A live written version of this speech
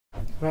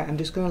Right, I'm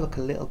just going to look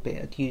a little bit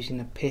at using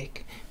a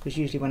pick, because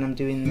usually when I'm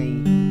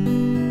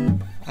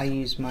doing I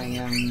use my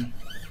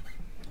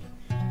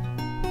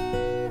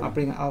I'll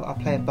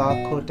play a bar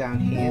chord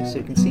down here so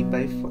you can see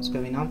both what's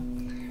going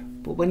on.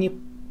 But when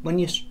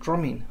you're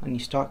strumming and you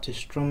start to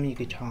strum your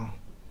guitar,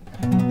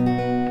 you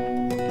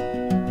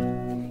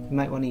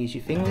might want to use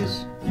your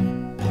fingers.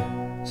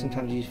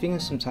 Sometimes you use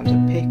fingers, sometimes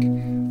a pick,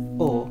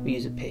 or we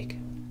use a pick.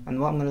 And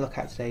what I'm going to look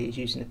at today is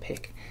using a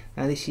pick.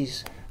 Now this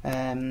is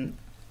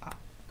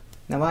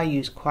now I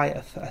use quite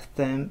a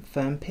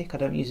firm pick. I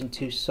don't use them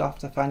too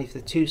soft. I find if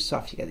they're too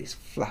soft you get this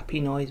flappy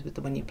noise with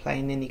when you're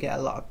playing, and you get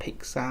a lot of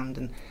pick sound,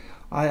 and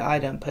I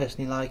don't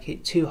personally like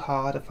it. Too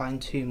hard, I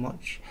find too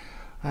much.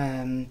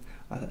 I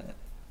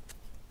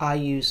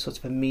use sort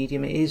of a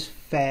medium. It is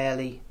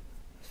fairly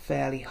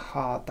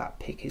hard, that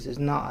pick is. There's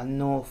not an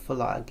awful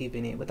lot of give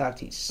in it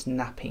without it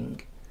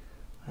snapping.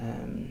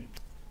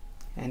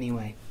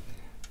 Anyway,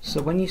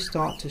 so when you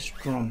start to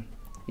strum,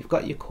 you've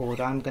got your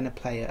chord. I'm going to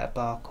play a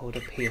bar chord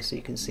up here so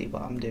you can see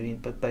what I'm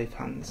doing with both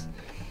hands.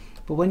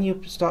 But when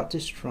you start to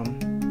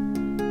strum,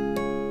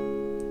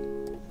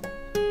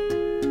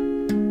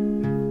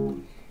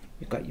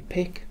 you've got your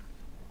pick.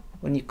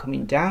 When you're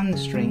coming down the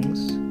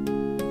strings,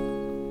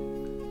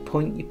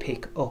 point your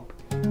pick up.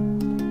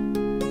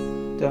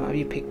 Don't have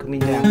your pick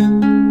coming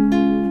down.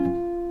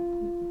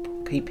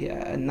 Keep it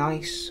at a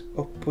nice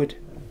upward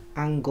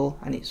angle,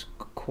 and it's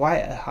quite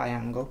a high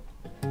angle,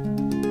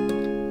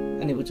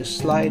 and it will just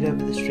slide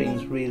over the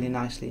strings really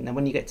nicely. Now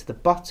when you get to the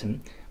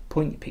bottom,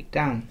 point your pick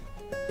down,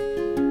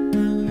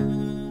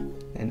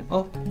 then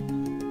up,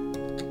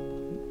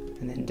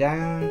 and then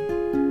down,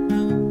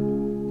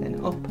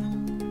 then up,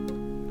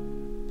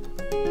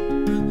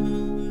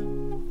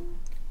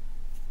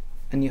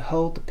 and you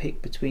hold the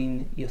pick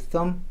between your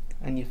thumb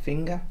and your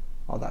finger,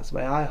 or that's the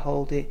way I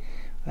hold it.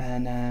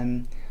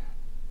 And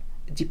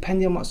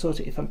depending on what sort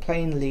of, if I'm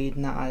playing lead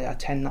and that, I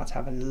tend not to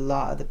have a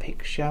lot of the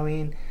pick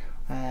showing.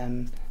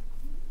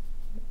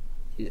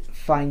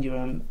 Find your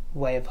own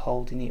way of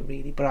holding it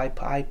really, but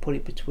I put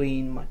it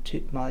between my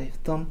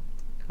thumb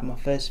and my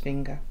first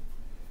finger,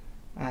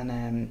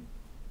 and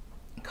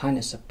kind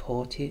of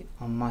support it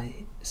on my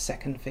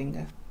second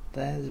finger.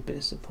 There's a bit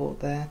of support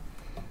there,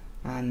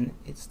 and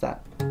it's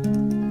that,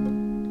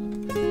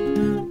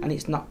 and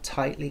it's not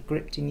tightly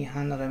gripped in your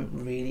hand.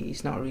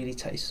 It's not really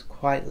tight, it's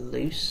quite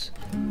loose.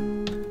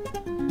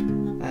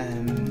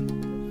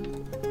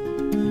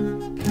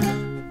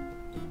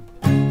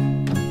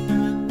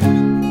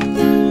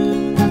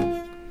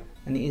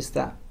 And it is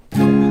that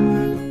down,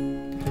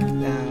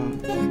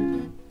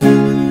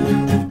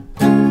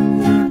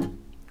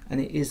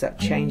 and it is that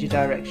change of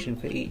direction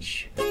for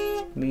each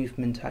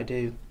movement I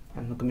do.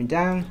 I'm coming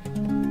down,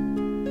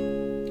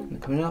 I'm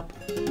coming up,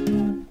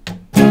 and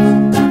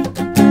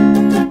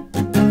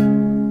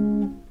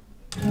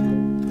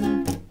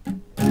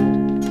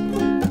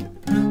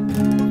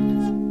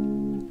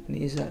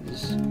it is that,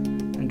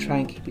 and try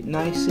and keep it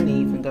nice and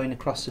even going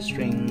across the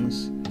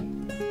strings.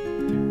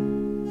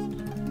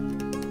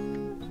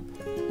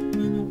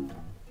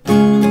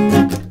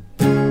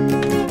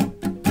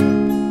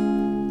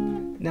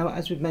 Now,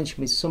 as we've mentioned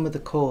with some of the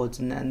chords,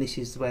 and this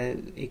is where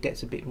it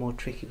gets a bit more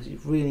tricky, because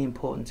it's really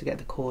important to get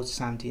the chords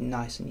sounding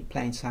nice and your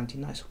playing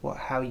sounding nice,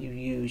 how you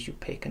use your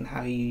pick and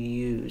how you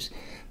use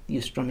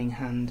your strumming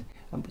hand.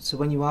 So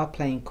when you are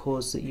playing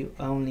chords that you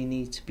only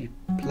need to be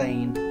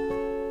playing,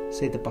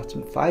 say, the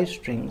bottom 5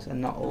 strings and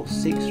not all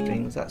 6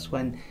 strings, that's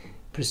when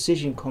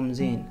precision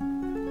comes in,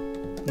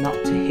 not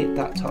to hit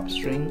that top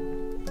string,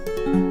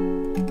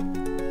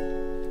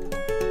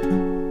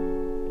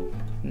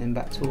 and then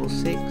back to all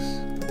 6.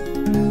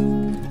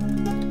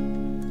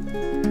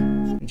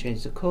 And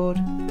change the chord,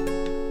 and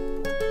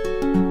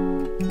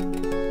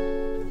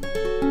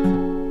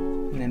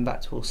then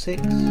back to all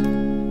 6.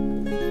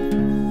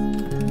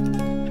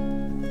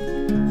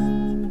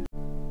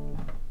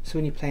 So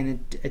when you're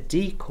playing a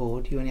D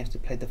chord, you only have to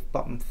play the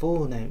bottom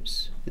 4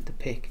 notes with the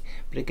pick,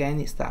 but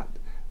again it's that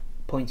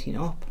pointing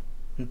up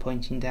and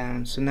pointing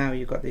down. So now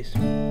you've got this.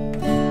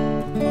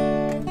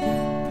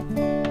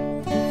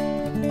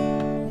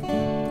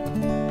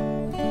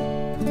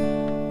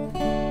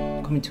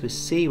 Coming to a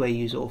C where you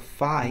use all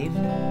 5,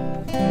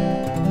 and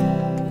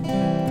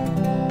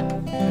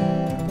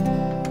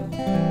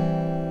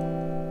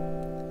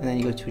then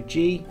you go to a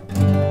G,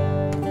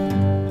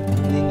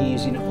 and then you're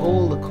using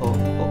all the chord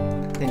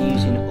up, then you're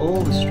using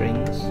all the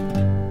strings,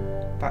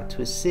 back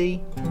to a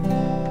C,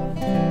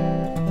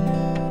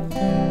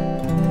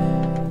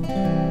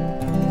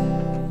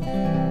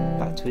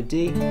 back to a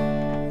D,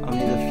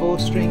 only the 4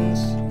 strings,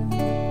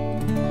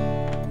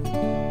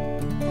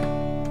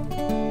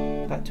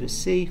 back to a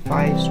C,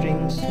 5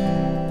 strings,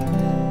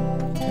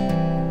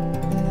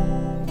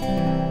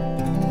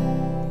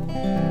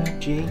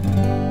 G,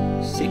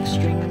 6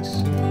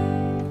 strings,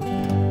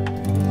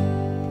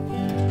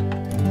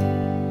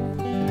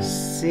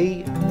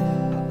 C,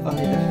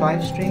 only the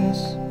 5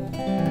 strings,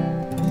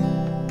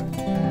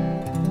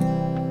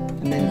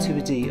 and then to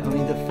a D,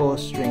 only the 4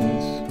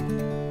 strings,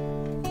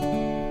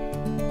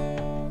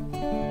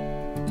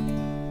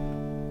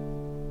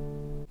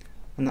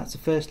 And that's the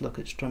first look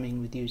at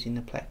strumming with using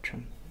the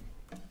plectrum.